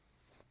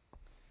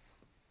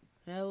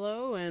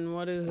Hello, and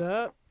what is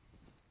up?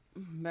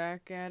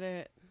 Back at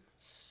it.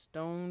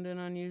 Stoned and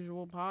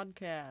Unusual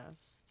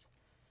Podcast.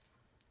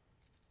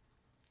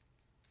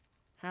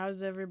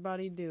 How's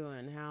everybody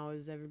doing? How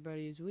is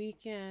everybody's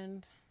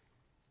weekend?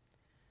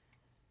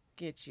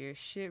 Get your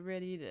shit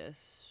ready to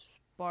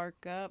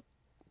spark up.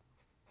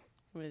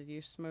 Whether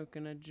you're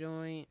smoking a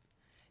joint,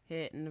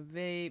 hitting a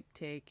vape,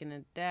 taking a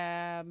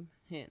dab,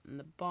 hitting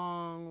the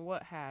bong,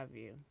 what have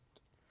you.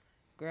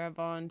 Grab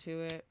onto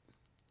it.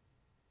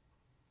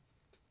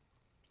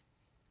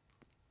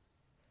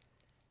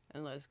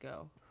 And let's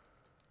go.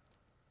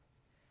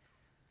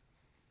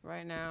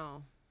 Right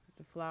now,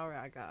 the flower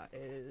I got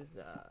is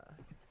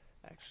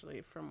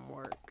actually from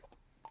work.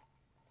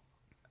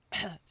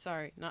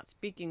 Sorry, not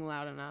speaking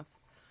loud enough.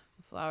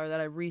 The flower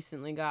that I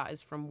recently got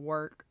is from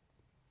work.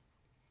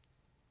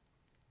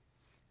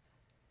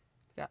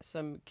 Got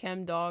some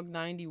ChemDog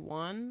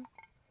 91,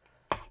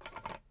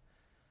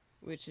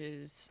 which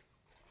is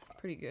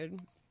pretty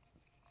good.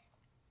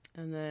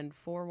 And then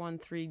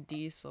 413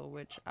 Diesel,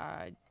 which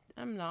I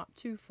am not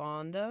too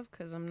fond of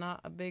because I'm not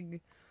a big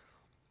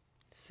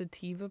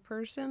sativa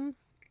person.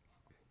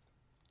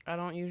 I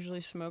don't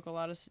usually smoke a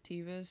lot of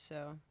sativas,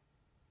 so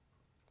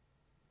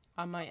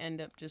I might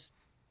end up just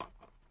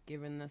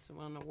giving this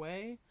one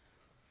away.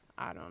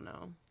 I don't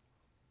know.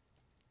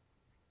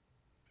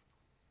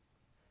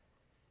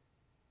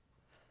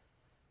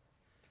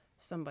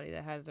 Somebody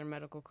that has their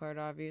medical card,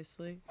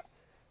 obviously.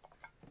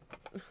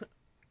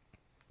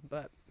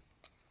 But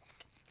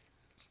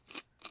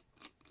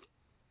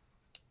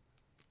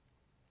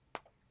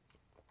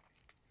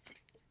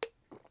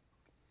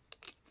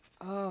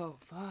oh,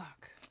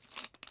 fuck.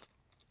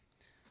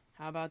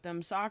 How about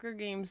them soccer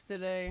games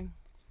today?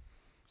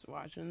 Was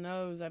watching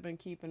those. I've been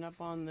keeping up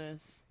on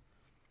this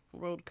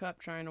World Cup,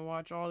 trying to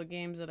watch all the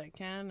games that I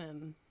can,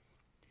 and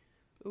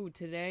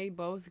today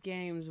both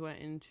games went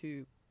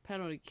into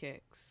penalty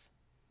kicks.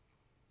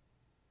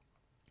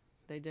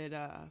 They did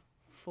a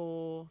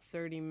full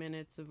 30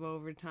 minutes of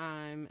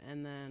overtime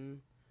and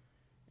then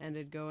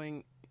ended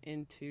going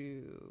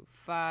into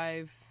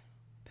 5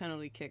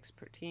 penalty kicks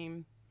per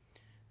team.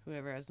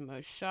 Whoever has the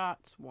most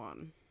shots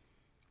won.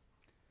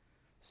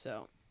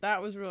 So that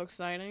was real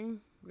exciting.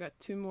 We got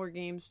 2 more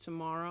games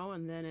tomorrow,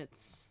 and then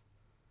it's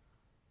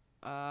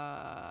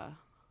so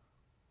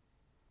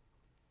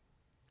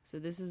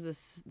this was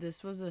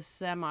the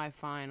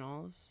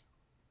semifinals.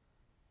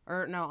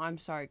 Or no, I'm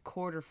sorry,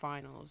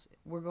 quarterfinals.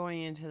 We're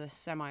going into the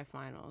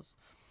semifinals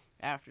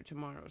after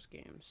tomorrow's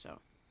game, so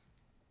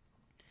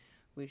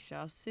we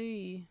shall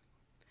see.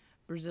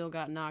 Brazil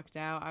got knocked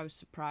out. I was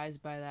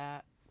surprised by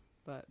that,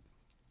 but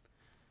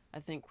I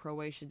think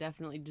Croatia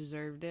definitely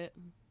deserved it.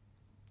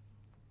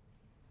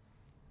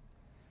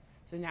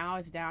 So now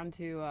it's down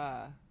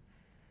to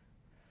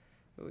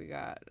we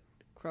got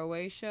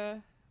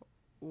Croatia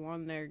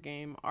won their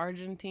game,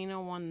 Argentina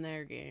won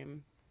their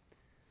game,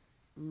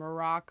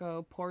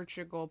 Morocco,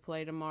 Portugal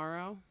play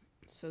tomorrow,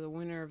 so the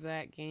winner of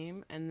that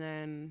game, and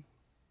then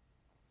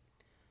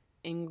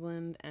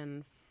England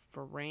and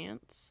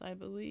France, I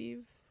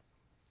believe,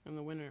 and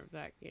the winner of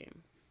that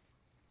game.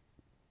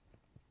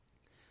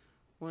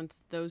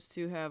 Once those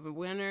two have a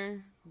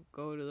winner, we'll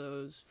go to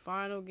those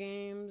final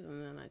games,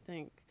 and then I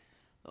think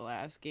the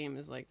last game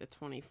is like the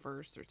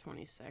 21st or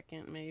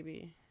 22nd,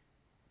 maybe.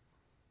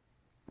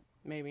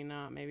 Maybe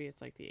not. Maybe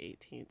it's like the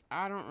 18th.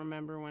 I don't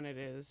remember when it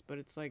is, but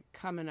it's like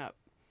coming up.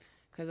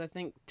 Because I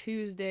think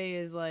Tuesday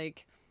is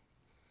like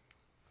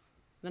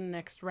the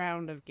next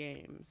round of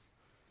games.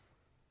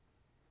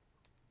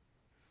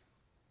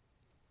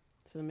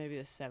 So maybe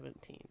the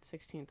 17th,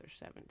 16th or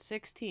 7th.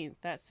 16th,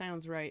 that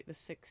sounds right, the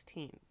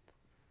 16th.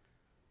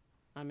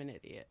 I'm an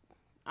idiot.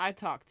 I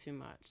talk too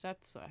much.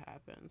 That's what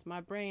happens. My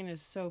brain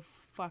is so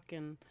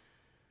fucking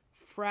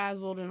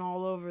frazzled and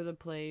all over the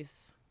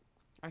place.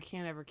 I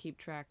can't ever keep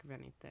track of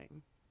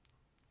anything.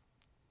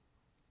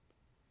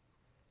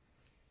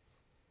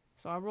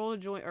 So I rolled a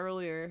joint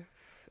earlier.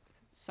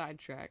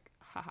 Sidetrack.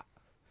 Haha.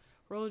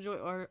 Rolled a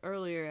joint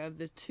earlier of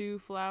the 2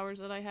 flowers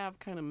that I have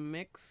kind of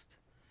mixed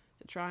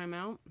to try them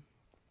out.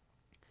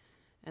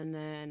 And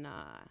then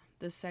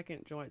the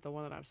second joint, the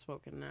one that I'm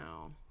smoking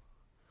now,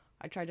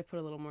 I tried to put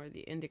a little more of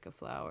the indica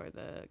flower,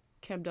 the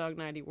ChemDog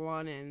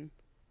 91 in,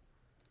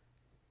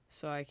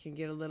 so I can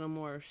get a little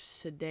more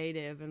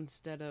sedative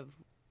instead of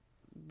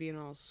being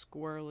all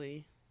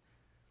squirrely.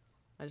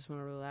 I just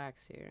want to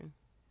relax here.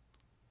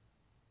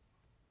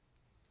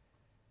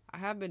 I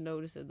have been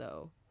noticing,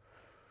 though,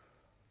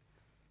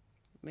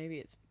 maybe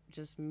it's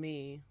just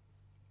me,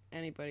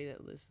 anybody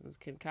that listens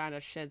can kind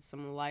of shed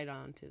some light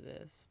onto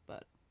this,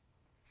 but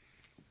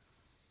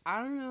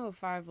I don't know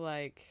if I've,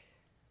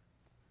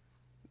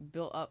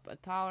 built up a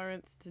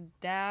tolerance to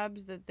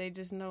dabs that they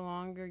just no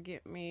longer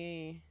get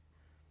me,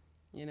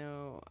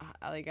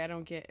 I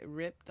don't get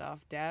ripped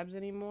off dabs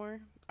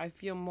anymore. I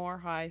feel more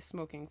high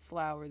smoking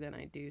flower than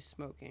I do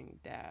smoking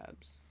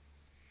dabs.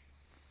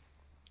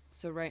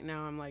 So right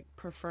now I'm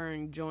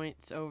preferring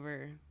joints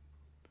over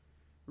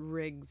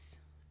rigs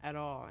at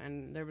all.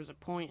 And there was a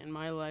point in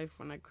my life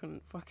when I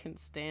couldn't fucking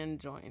stand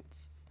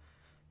joints.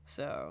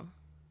 So,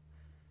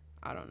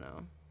 I don't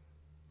know.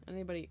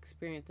 Anybody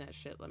experience that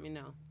shit, let me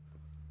know.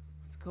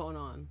 What's going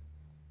on?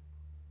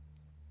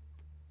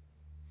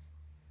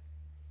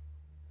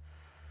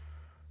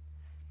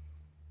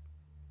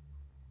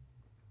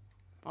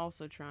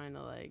 Also trying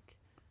to, like,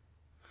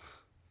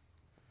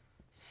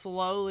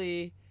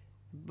 slowly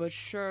but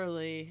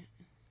surely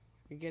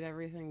get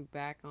everything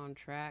back on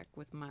track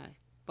with my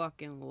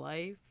fucking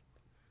life.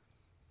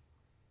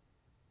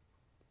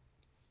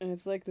 And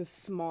it's like the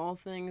small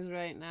things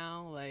right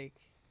now, like,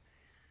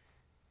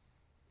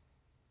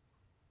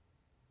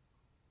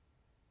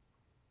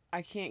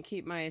 I can't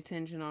keep my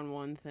attention on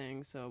one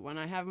thing. So when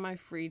I have my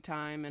free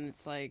time and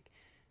it's like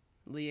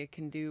Leah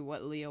can do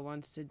what Leah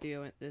wants to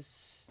do at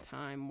this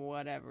time,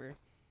 whatever,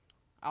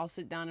 I'll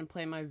sit down and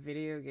play my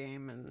video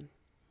game. And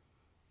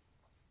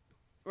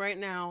right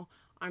now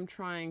I'm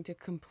trying to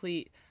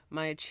complete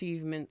my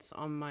achievements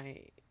on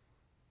my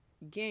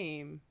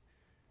game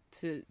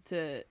to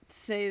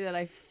say that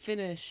I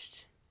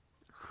finished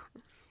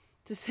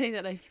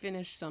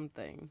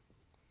something.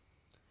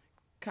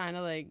 Kind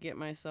of like get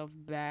myself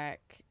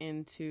back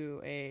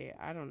into a,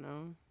 I don't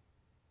know.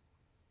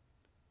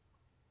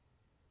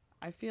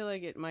 I feel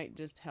like it might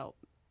just help.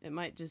 It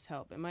might just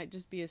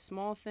be a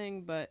small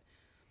thing, but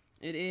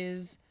it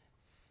is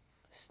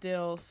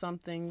still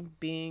something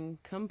being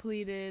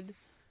completed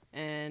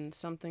and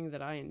something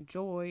that I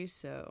enjoy,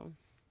 so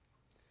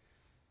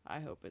I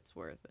hope it's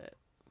worth it.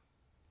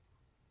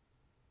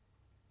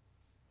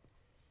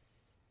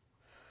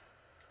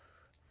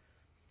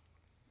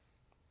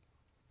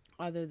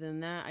 Other than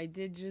that, I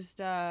did just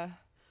hung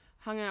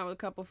out with a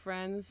couple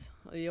friends,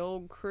 the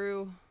old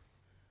crew,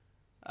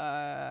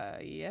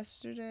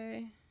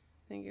 yesterday,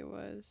 I think it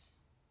was.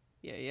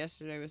 Yeah,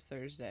 yesterday was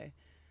Thursday.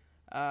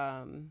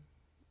 And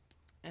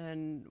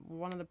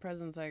one of the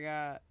presents I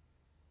got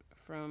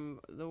from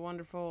the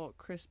wonderful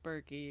Chris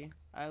Berkey,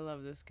 I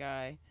love this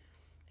guy.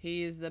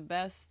 He is the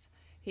best.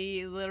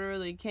 He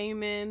literally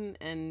came in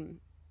and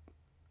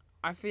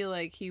I feel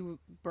like he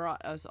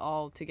brought us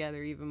all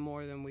together even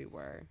more than we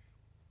were.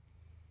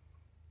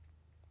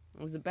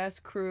 It was the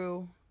best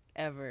crew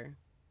ever.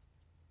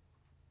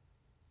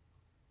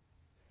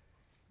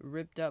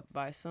 Ripped up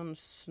by some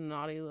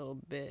snotty little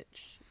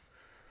bitch.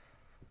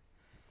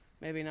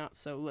 Maybe not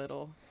so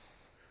little.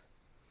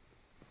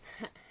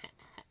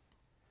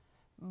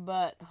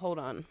 But, hold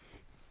on.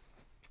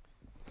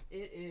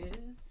 It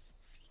is...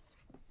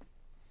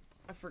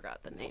 I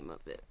forgot the name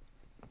of it.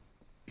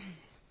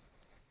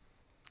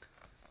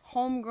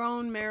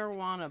 Homegrown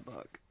Marijuana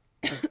book.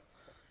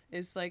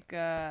 It's like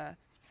a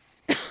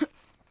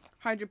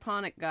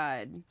hydroponic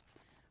guide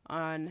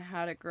on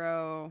how to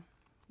grow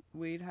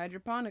weed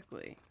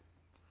hydroponically.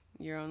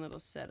 Your own little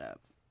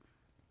setup.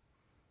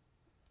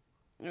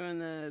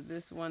 And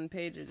this one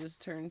page I just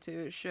turned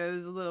to, it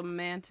shows a little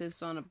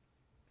mantis on a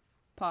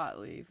pot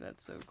leaf.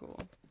 That's so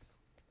cool.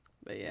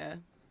 But yeah,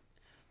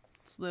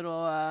 it's a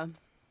little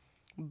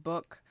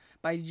book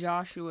by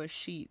Joshua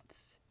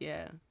Sheets.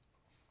 Yeah.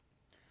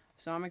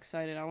 So I'm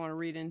excited. I want to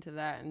read into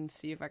that and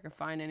see if I can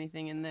find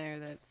anything in there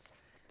that's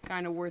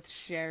kind of worth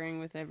sharing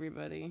with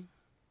everybody.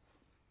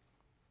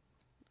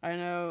 I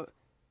know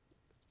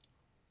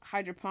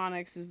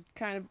hydroponics is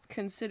kind of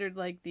considered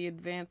like the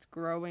advanced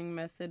growing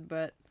method,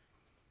 but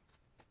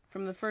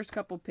from the first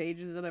couple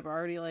pages that I've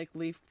already like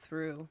leafed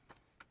through,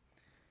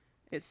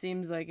 it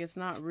seems like it's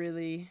not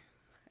really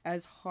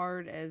as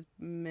hard as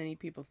many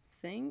people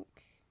think.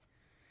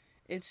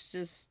 It's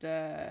just you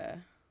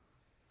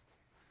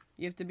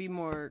have to be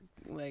more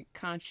like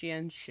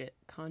conscientious.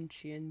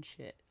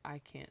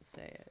 I can't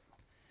say it.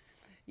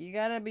 You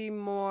gotta be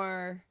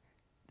more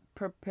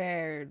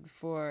prepared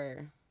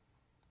for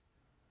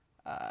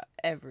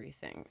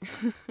everything.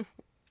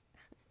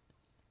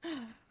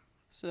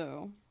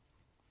 So,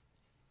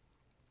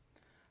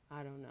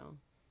 I don't know.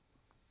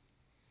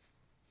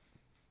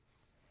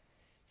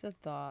 It's a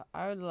thought.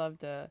 I would love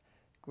to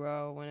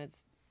grow when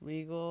it's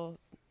legal.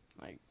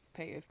 Like,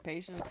 if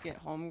patients get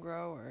home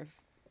grow, or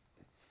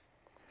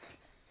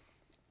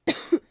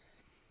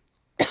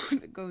if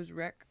it goes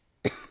rec,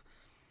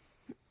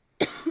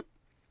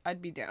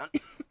 I'd be down.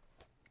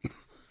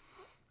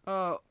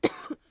 Oh,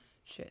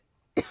 shit.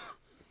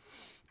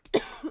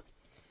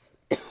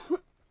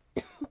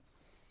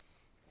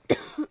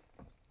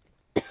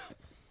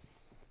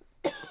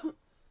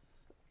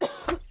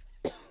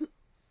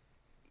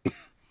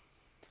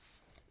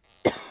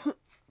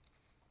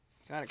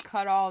 Gotta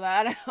cut all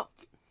that out.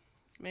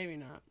 Maybe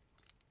not.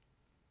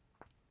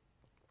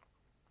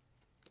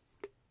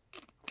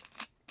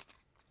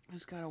 I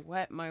just gotta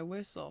wet my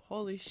whistle.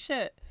 Holy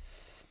shit.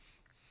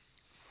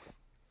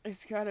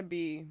 It's gotta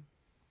be...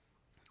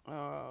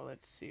 Oh,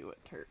 let's see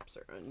what terps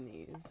are on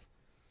these.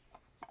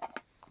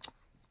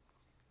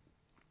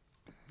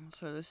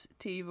 So this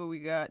sativa, we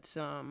got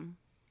some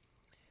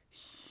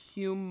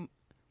humulene.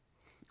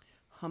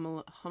 How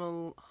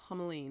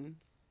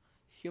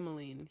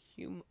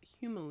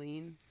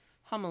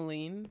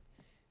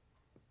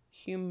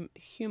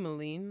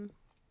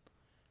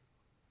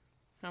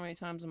many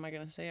times am I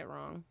gonna say it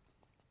wrong?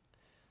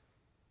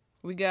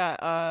 We got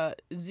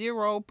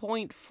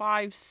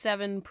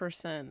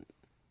 0.57%.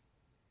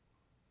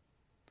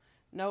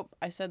 Nope,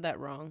 I said that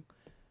wrong.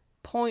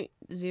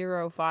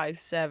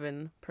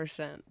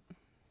 0.057%.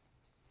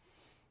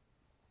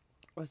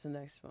 What's the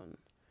next one?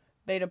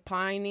 Beta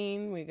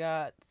pinene, we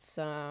got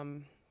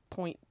some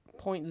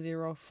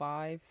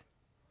 0.05.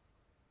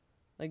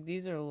 Like,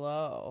 these are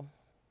low,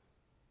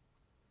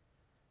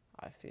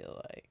 I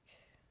feel like.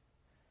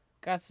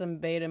 Got some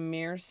beta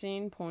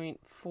myrcene,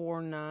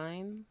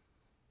 0.49.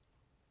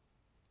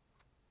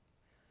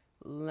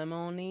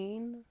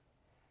 Limonene.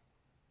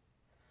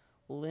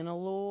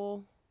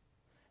 Linalool.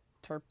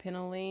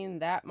 Terpinolene.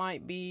 That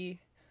might be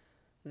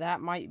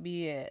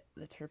it.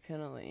 The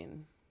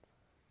terpinolene.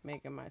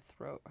 Making my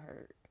throat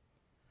hurt.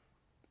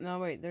 No,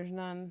 wait, there's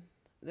none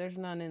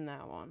in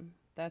that one.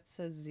 That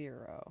says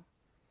 0.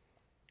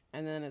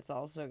 And then it's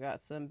also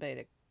got some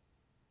beta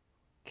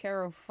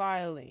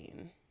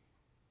caryophyllene.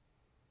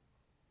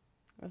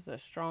 That's the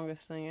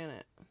strongest thing in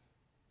it.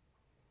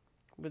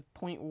 With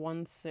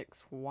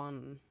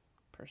 0.161%.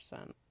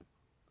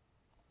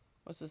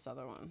 What's this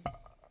other one?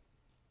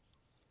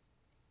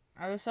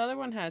 This other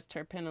one has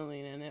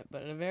terpinolene in it,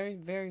 but a very,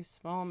 very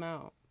small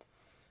amount.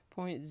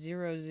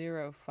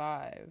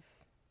 0.005.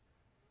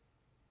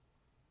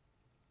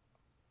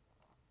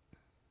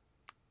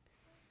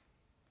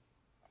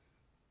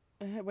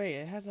 Wait,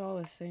 it has all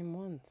the same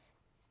ones.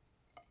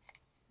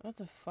 What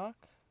the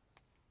fuck?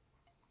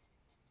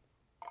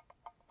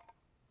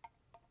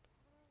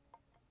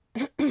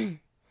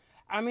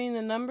 I mean,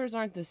 the numbers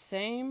aren't the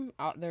same.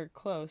 They're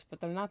close, but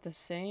they're not the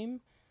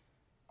same.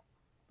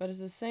 But it's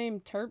the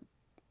same terp.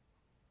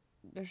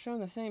 They're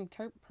showing the same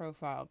terp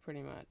profile,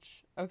 pretty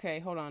much. Okay,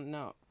 hold on.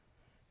 No.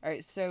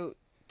 Alright, so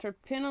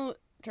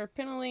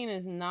terpinolene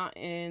is not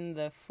in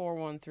the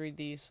 413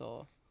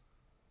 diesel.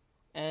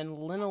 And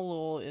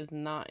linalool is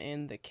not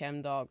in the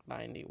ChemDog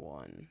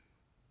 91.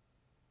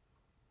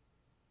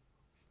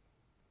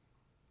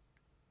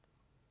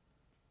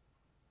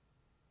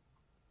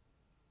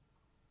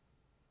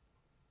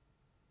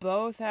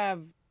 Both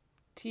have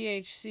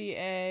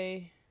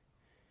THCA.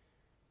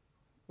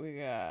 We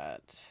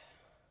got...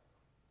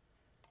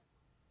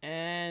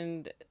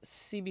 and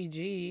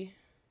CBG.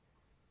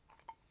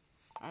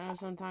 I know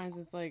sometimes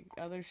it's like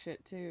other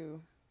shit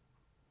too.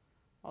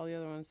 All the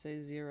other ones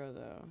say 0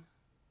 though.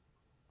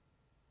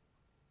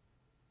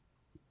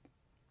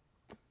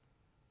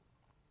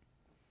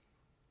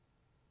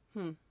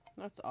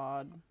 That's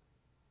odd.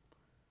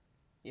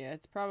 Yeah,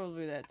 it's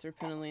probably that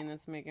terpinolene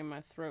that's making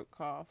my throat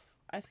cough.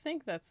 I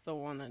think that's the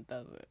one that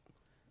does it.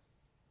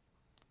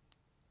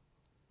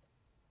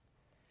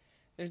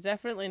 There's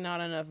definitely not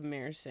enough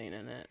myrcene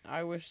in it.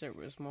 I wish there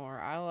was more.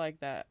 I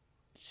like that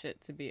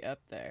shit to be up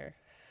there.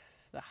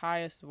 The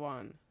highest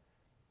one.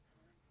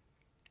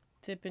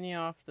 Tipping you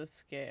off the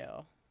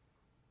scale.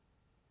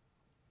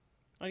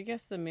 I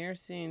guess the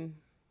myrcene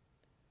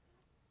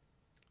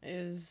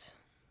is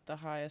the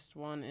highest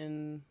one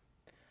in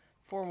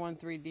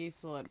 413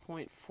 diesel at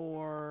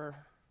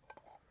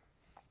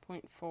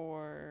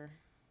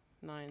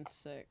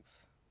 0.496.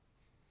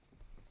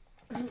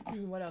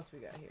 What else we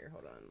got here?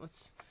 Hold on.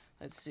 Let's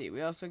see.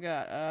 We also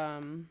got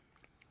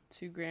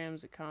 2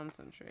 grams of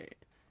concentrate.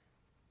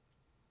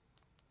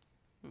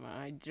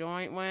 My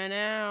joint went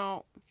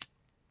out.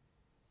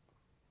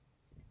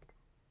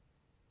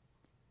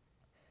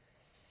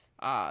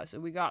 So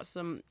we got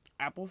some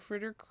apple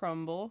fritter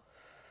crumble.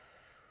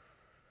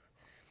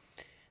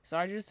 So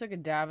I just took a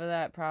dab of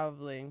that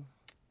probably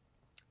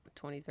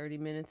 20-30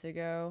 minutes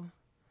ago.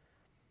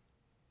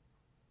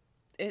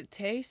 It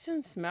tastes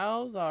and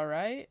smells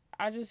alright.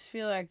 I just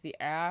feel like the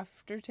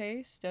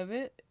aftertaste of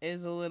it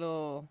is a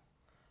little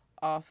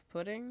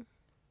off-putting.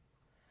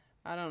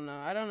 I don't know.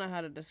 I don't know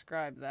how to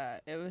describe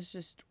that. It was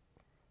just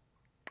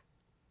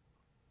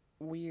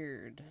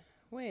weird.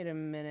 Wait a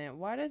minute.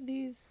 Why did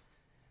these...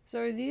 So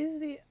are these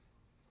the...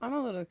 I'm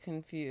a little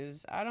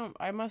confused.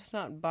 I must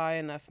not buy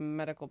enough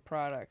medical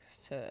products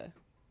to...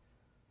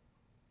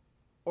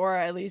 Or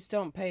at least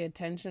don't pay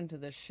attention to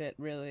this shit,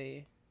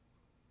 really.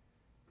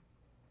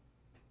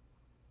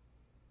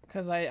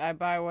 Because I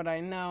buy what I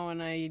know,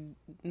 and I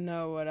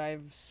know what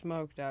I've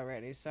smoked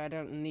already, so I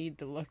don't need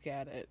to look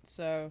at it.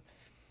 So,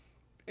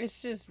 it's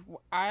just...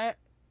 I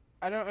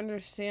don't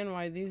understand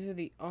why these are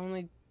the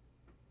only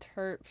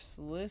terps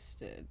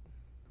listed.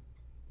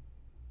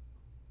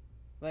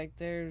 Like,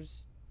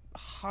 there's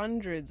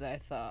hundreds, I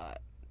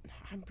thought.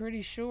 I'm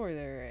pretty sure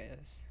there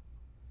is.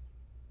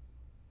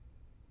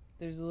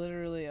 There's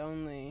literally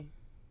only...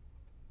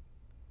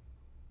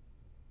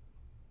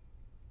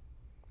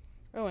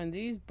 Oh, and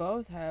these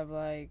both have,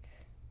 like,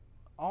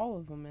 all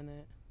of them in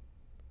it.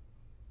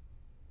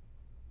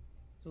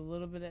 There's a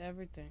little bit of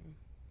everything.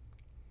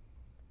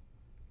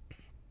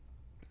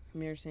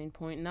 Myrcene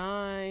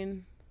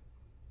 0.9.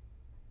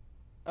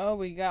 Oh,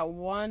 we got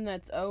one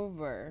that's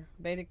over.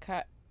 Beta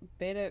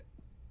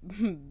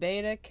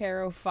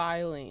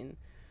caryophyllene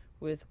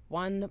with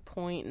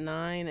 1.9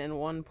 and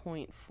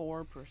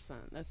 1.4%.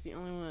 That's the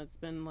only one that's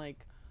been,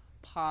 like,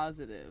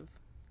 positive.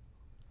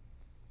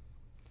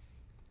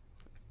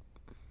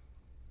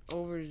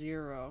 over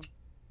 0.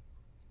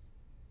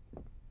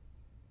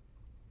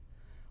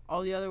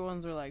 All the other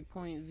ones are like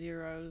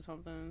 0.0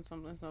 something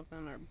something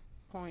something or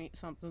point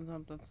something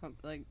something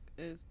something.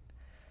 Like,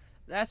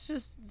 that's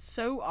just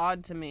so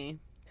odd to me.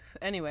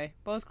 Anyway,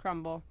 both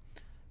crumble.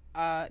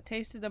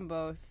 Tasted them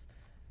both.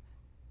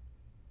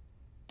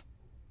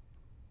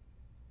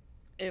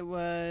 It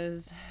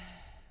was...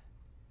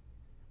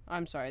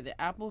 I'm sorry, the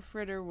apple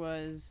fritter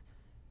was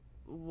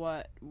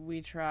what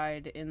we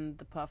tried in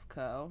the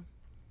Puffco.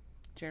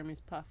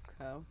 Jeremy's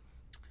Puffco.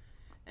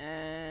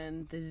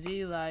 And the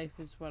Z Life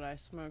is what I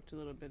smoked a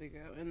little bit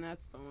ago. And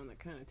that's the one that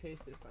kind of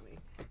tasted funny.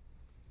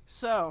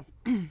 So,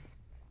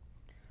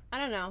 I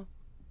don't know.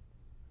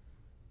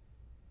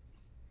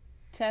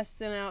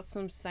 Testing out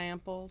some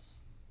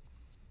samples.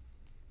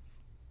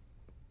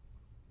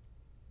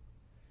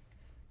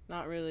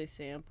 Not really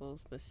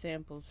samples, but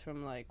samples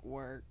from, like,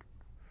 work.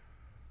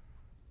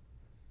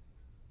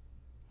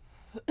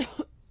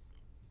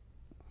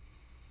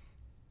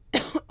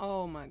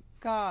 Oh my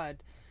god.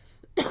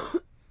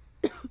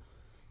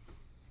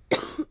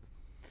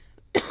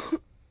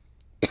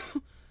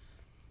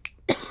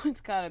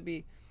 It's gotta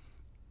be.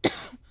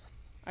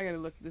 I gotta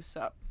look this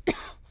up.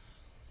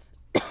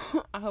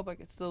 I hope I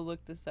can still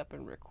look this up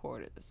and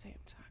record at the same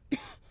time.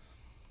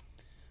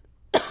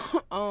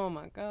 Oh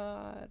my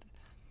god.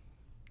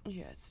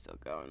 Yeah, it's still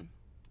going.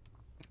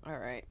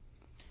 Alright.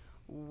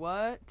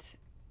 What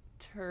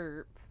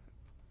terp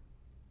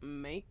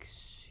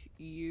makes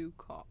you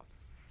cough?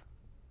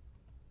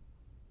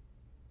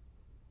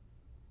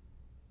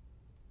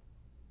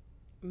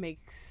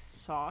 Make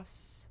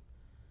sauce.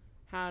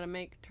 How to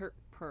make terp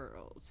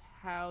pearls.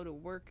 How to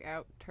work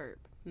out terp.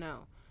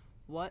 No.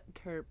 What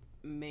terp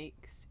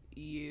makes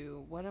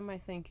you... What am I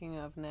thinking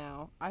of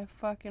now? I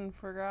fucking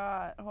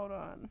forgot. Hold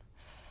on.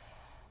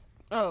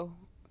 Oh,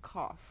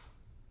 cough.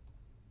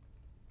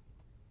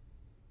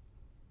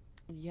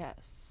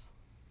 Yes.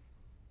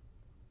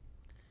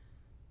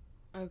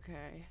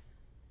 Okay.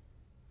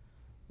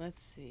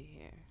 Let's see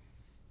here.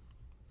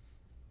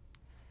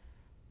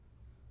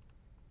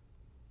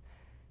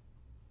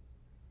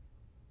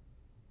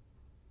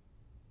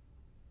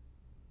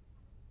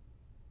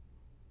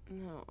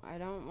 No, I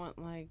don't want,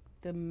 like,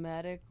 the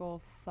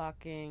medical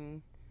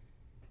fucking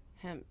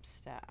hemp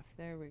staff.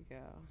 There we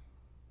go.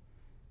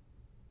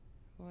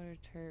 What are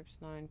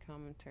terps? 9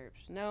 common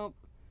terps. Nope.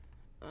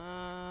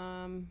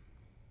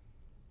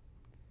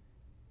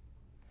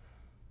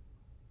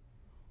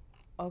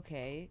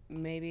 Okay,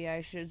 maybe I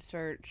should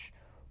search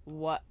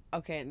what...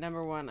 Okay,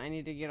 number one, I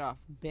need to get off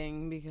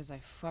Bing because I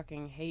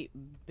fucking hate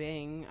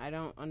Bing. I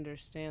don't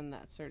understand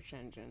that search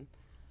engine.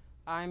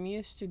 I'm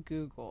used to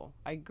Google.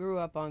 I grew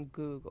up on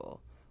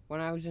Google. When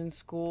I was in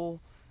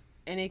school,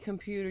 any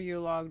computer you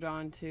logged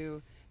on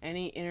to,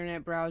 any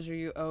internet browser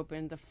you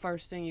opened, the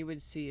first thing you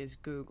would see is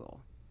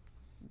Google.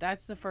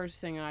 That's the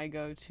first thing I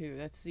go to.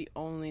 That's the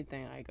only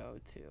thing I go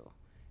to.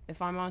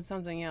 If I'm on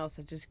something else,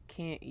 I just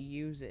can't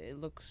use it. It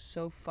looks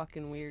so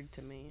fucking weird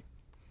to me.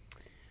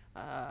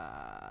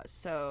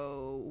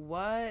 So,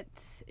 what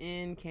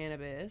in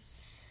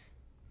cannabis?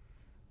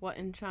 What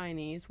in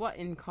Chinese? What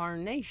in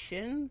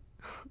carnation?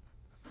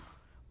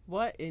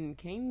 What in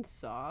cane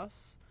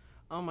sauce?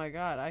 Oh my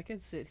god, I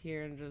could sit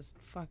here and just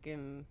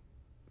fucking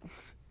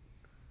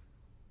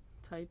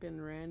type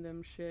in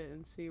random shit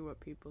and see what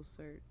people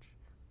search.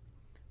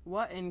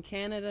 What in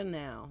Canada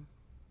now?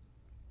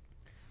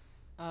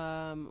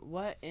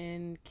 What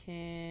in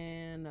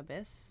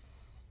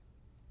cannabis?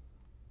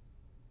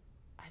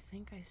 I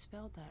think I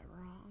spelled that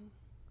wrong.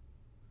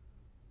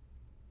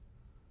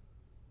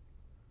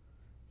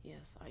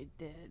 Yes, I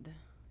did.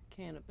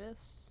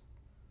 Cannabis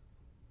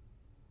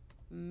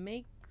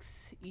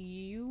makes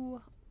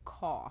you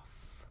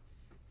cough.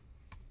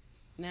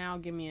 Now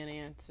give me an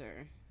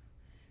answer.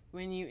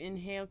 When you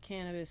inhale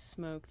cannabis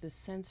smoke, the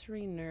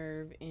sensory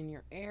nerve in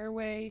your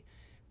airway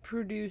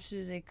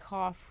produces a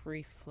cough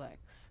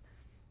reflex.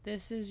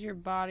 This is your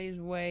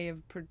body's way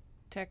of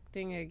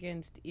protecting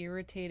against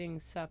irritating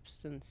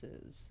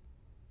substances.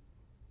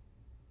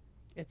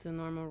 It's a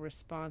normal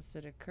response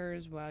that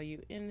occurs while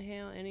you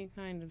inhale any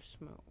kind of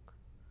smoke.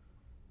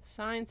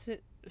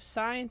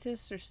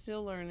 Scientists are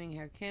still learning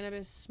how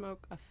cannabis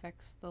smoke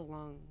affects the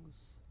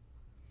lungs.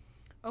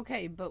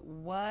 Okay, but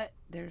what?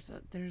 There's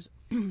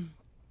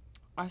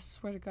I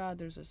swear to God,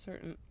 there's a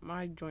certain...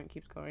 My joint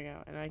keeps going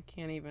out, and I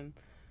can't even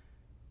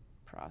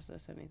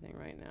process anything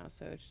right now,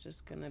 so it's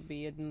just gonna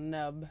be a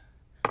nub.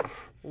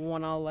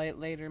 One I'll light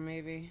later,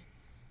 maybe.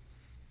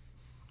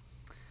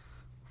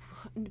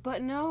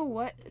 But no,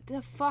 what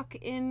the fuck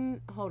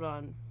in... Hold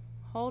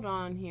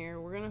on here.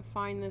 We're gonna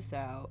find this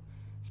out.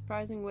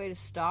 Surprising way to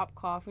stop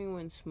coughing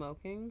when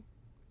smoking.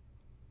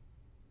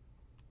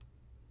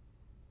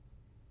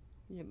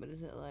 Yeah, but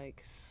is it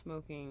like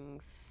smoking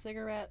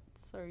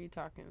cigarettes, or are you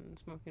talking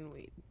smoking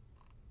weed?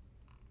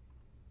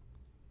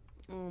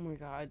 Oh my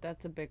god,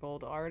 that's a big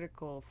old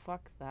article.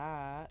 Fuck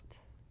that.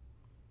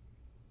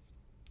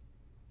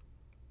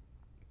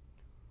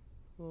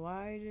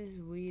 Why does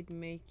weed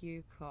make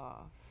you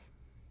cough?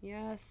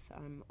 Yes,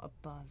 I'm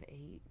above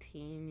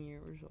 18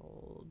 years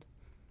old.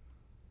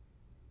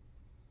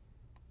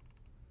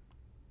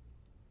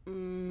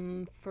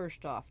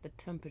 First off, the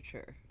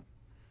temperature.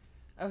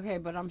 Okay,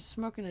 but I'm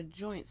smoking a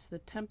joint, so the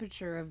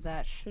temperature of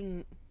that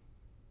shouldn't...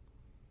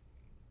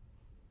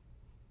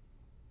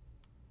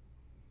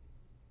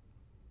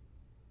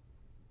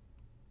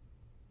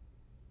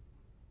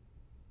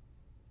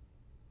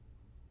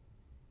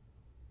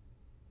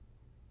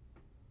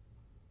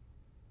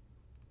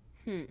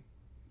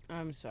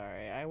 I'm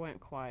sorry, I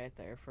went quiet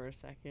there for a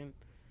second.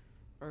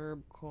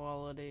 Herb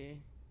quality.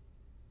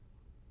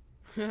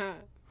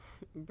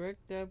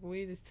 Bricked up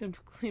weed is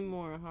typically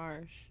more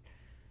harsh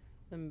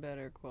than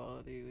better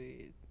quality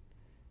weed.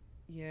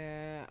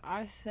 Yeah,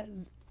 I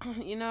said,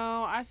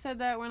 I said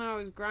that when I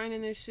was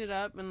grinding this shit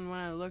up and when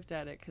I looked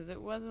at it, because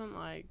it wasn't,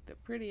 like, the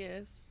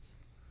prettiest.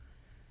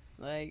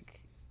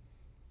 Like,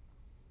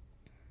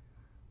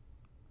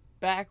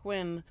 back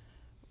when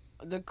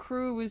the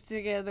crew was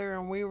together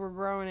and we were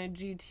growing at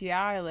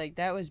GTI, like,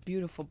 that was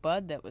beautiful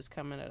bud that was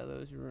coming out of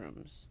those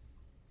rooms.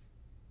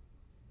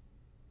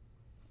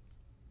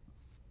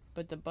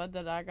 But the bud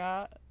that I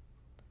got,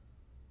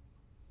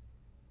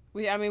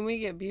 we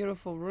get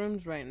beautiful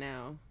rooms right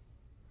now.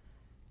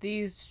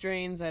 These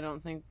strains, I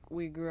don't think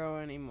we grow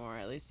anymore.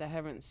 At least I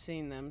haven't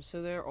seen them.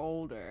 So they're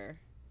older.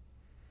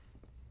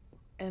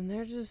 And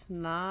they're just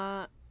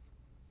not...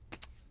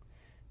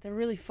 They're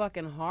really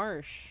fucking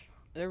harsh.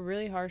 They're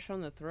really harsh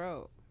on the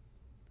throat.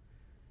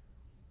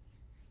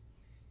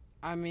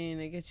 I mean,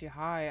 it gets you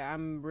high.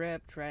 I'm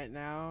ripped right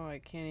now. I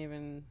can't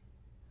even...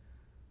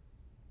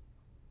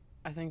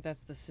 I think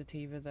that's the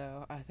sativa,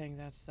 though. I think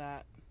that's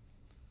that.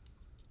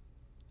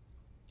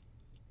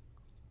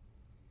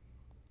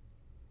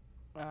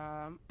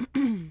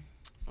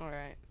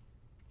 Alright.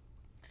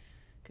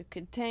 Could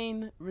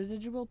contain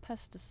residual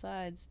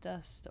pesticides,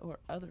 dust, or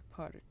other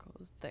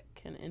particles that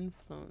can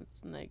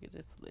influence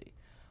negatively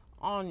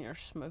on your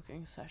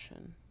smoking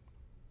session.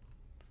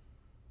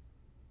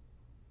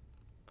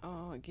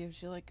 Oh, it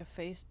gives you like a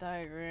face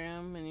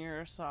diagram in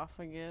your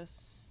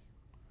esophagus.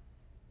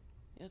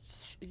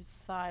 It's your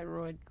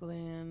thyroid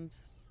gland.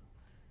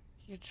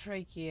 Your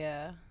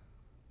trachea.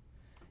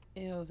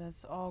 Ew,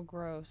 that's all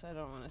gross. I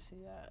don't want to see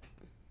that.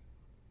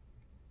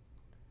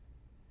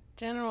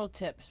 General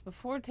tips.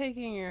 Before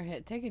taking your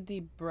hit, take a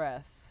deep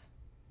breath.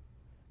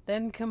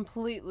 Then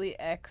completely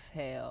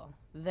exhale.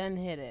 Then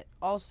hit it.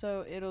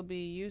 Also, it'll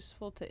be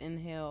useful to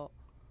inhale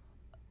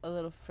a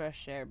little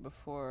fresh air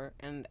before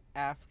and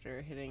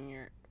after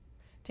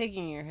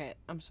taking your hit.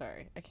 I'm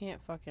sorry. I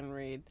can't fucking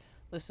read.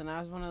 Listen, I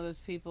was one of those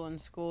people in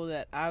school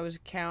that I was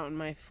counting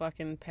my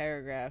fucking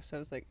paragraphs. I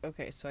was like,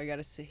 okay, so I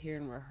gotta sit here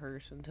and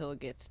rehearse until it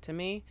gets to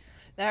me.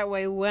 That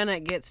way, when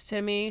it gets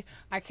to me,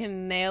 I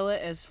can nail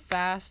it as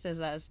fast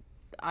as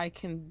I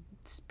can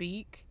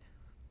speak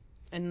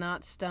and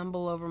not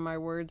stumble over my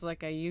words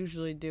like I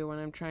usually do when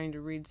I'm trying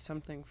to read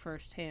something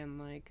firsthand.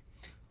 Like,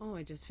 oh,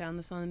 I just found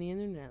this on the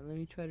internet. Let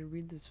me try to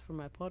read this for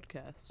my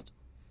podcast.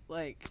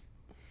 Like,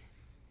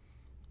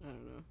 I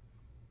don't know.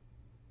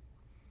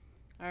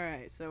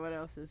 Alright, so what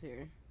else is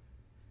here?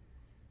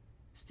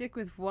 Stick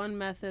with one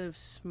method of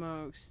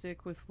smoke.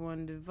 Stick with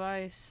one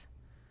device.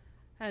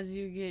 As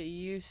you get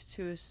used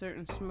to a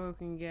certain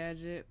smoking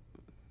gadget.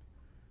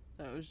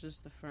 That was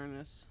just the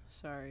furnace.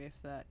 Sorry if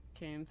that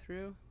came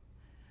through.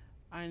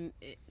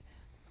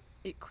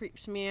 It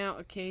creeps me out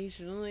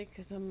occasionally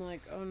because I'm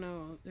like, oh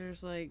no,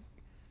 there's like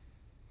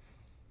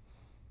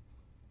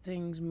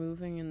things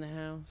moving in the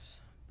house.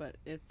 But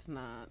it's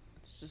not.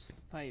 It's just the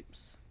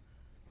pipes.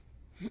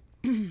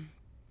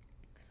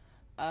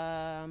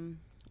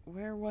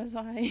 Where was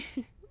I?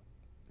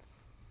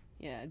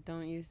 Yeah,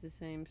 don't use the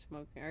same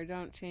smoking, or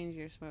don't change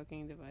your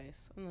smoking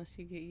device unless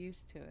you get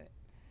used to it.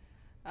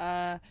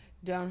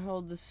 Don't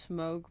hold the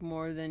smoke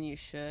more than you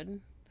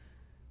should.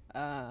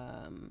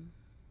 In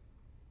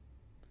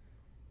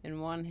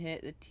one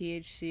hit, the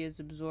THC is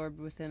absorbed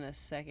within a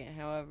second.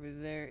 However,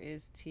 there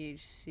is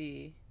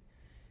THC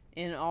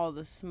in all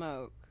the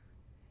smoke.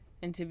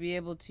 And to be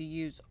able to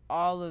use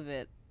all of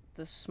it,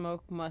 the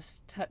smoke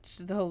must touch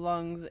the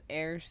lungs'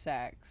 air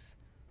sacs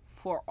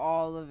for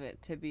all of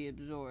it to be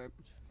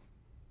absorbed.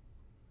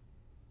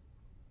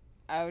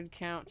 I would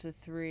count to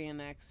 3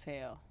 and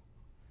exhale.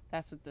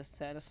 That's what this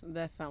said.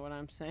 That's not what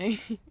I'm saying.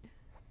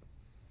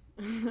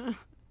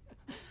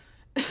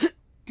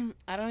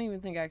 I don't even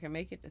think I can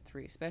make it to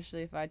 3,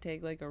 especially if I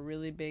take like a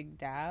really big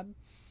dab.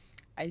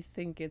 I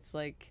think it's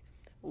like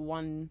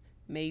 1,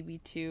 maybe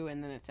 2,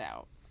 and then it's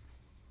out.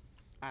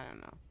 I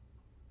don't know.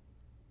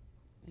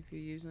 If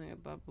you're using a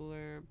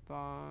bubbler,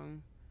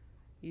 bong,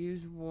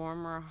 use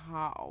warm or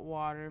hot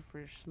water for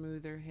a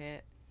smoother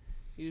hit.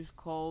 Use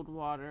cold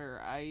water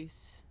or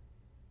ice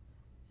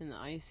in the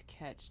ice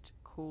catch to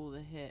cool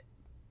the hit,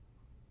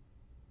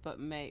 but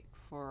make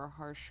for a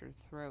harsher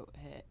throat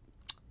hit.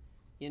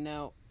 You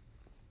know,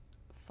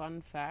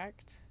 fun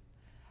fact,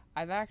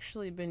 I've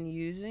actually been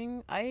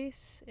using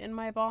ice in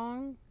my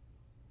bong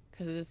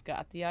because it's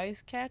got the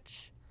ice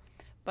catch,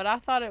 but I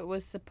thought it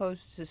was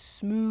supposed to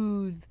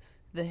smooth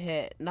the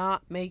hit,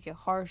 not make it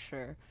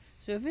harsher.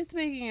 So if it's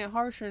making it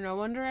harsher, no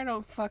wonder I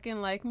don't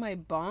fucking like my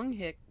bong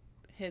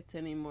hits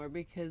anymore,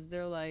 because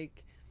they're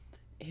like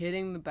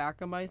hitting the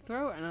back of my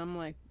throat, and I'm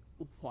like,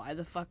 why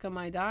the fuck am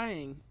I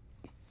dying?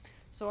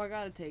 So I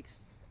gotta take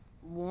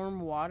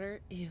warm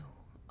water. Ew.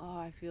 Oh,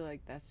 I feel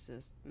like that's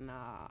just,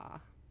 nah.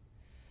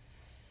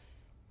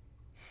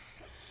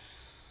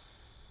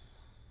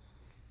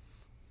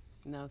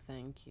 No,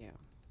 thank you.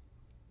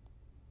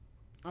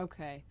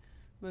 Okay,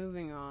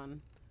 moving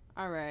on.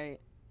 Alright,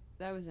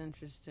 that was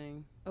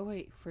interesting. Oh,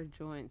 wait, for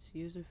joints,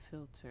 use a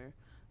filter.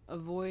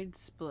 Avoid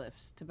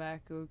spliffs.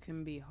 Tobacco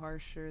can be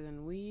harsher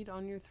than weed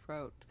on your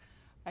throat.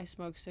 I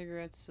smoke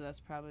cigarettes, so that's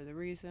probably the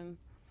reason.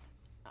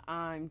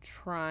 I'm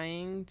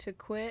trying to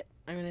quit.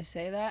 I'm going to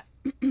say that.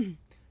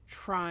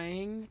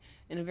 Trying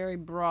in a very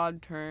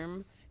broad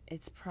term.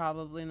 It's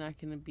probably not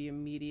going to be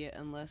immediate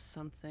unless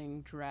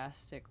something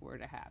drastic were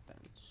to happen.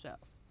 So,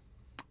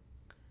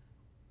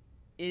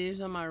 it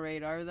is on my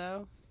radar,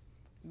 though,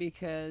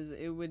 because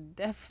it would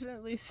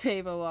definitely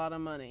save a lot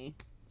of money.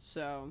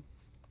 So,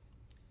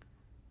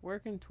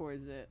 working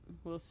towards it.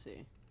 We'll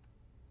see.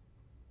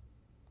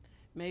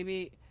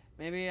 Maybe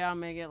I'll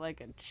make it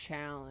like a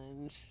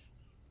challenge.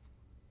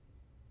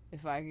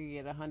 If I could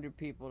get 100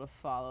 people to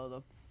follow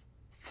the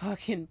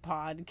fucking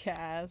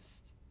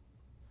podcast,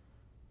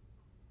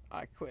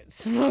 I quit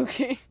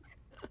smoking.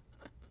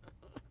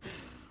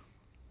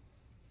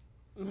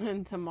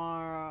 And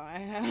tomorrow I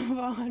have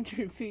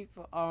 100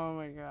 people. Oh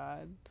my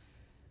god.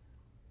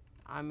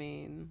 I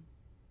mean,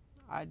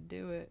 I'd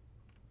do it.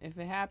 If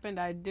it happened,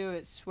 I'd do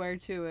it. Swear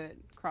to it.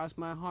 Cross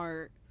my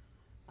heart.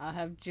 I'll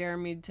have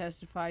Jeremy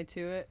testify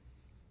to it.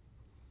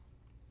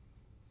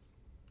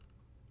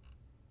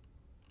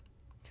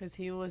 Because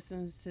he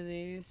listens to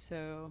these,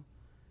 so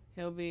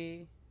he'll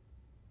be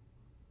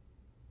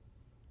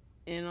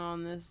in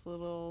on this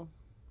little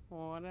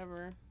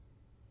whatever.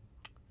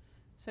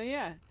 So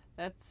yeah,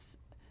 that's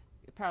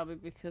probably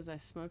because I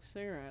smoke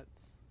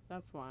cigarettes.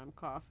 That's why I'm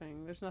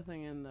coughing. There's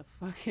nothing in the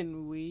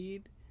fucking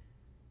weed.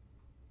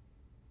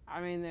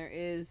 I mean, there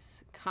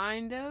is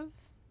kind of,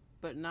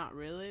 but not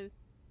really.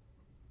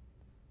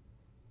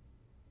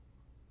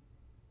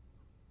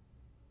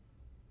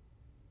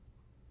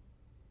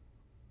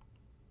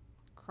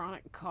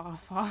 Chronic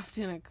cough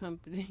often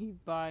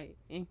accompanied by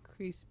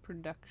increased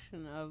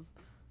production of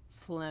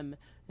phlegm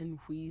and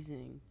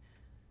wheezing,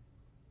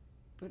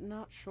 but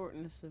not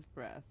shortness of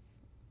breath.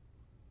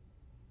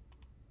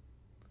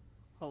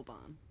 Hold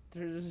on.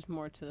 There's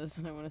more to this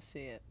and I want to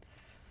see it.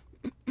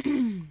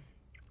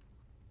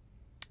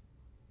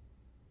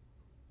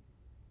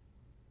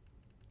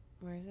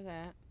 Where's it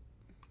at?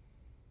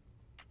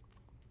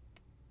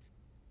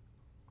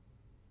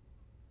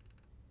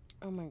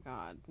 Oh my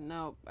god.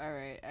 Nope.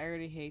 Alright. I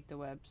already hate the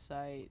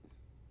website.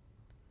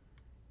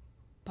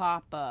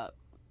 Pop up.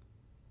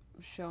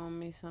 Showing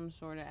me some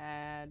sort of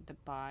ad to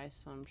buy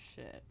some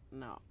shit.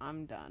 No,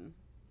 I'm done.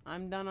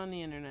 I'm done on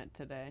the internet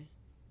today.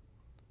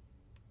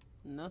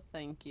 No,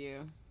 thank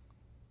you.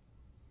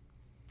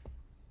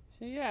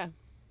 So, yeah.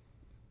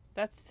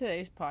 That's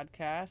today's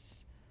podcast.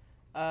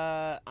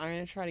 I'm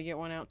going to try to get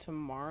one out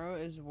tomorrow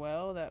as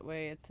well. That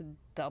way it's a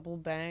double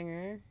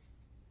banger.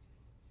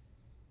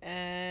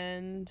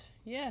 And,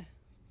 yeah.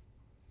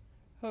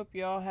 Hope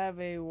y'all have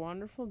a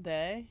wonderful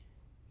day.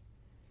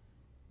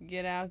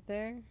 Get out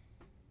there.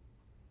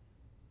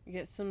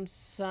 Get some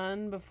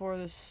sun before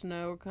the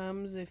snow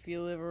comes if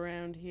you live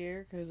around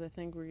here. Because I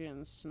think we're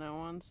getting snow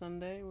on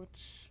Sunday,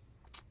 which...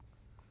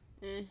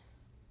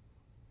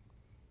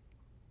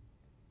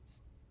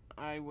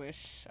 I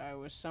wish I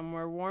was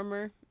somewhere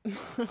warmer.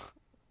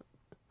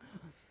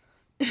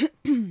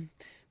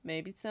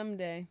 Maybe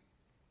someday.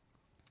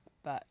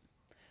 But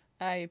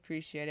I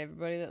appreciate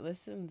everybody that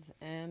listens,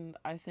 and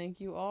I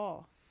thank you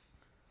all.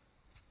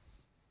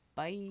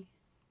 Bye.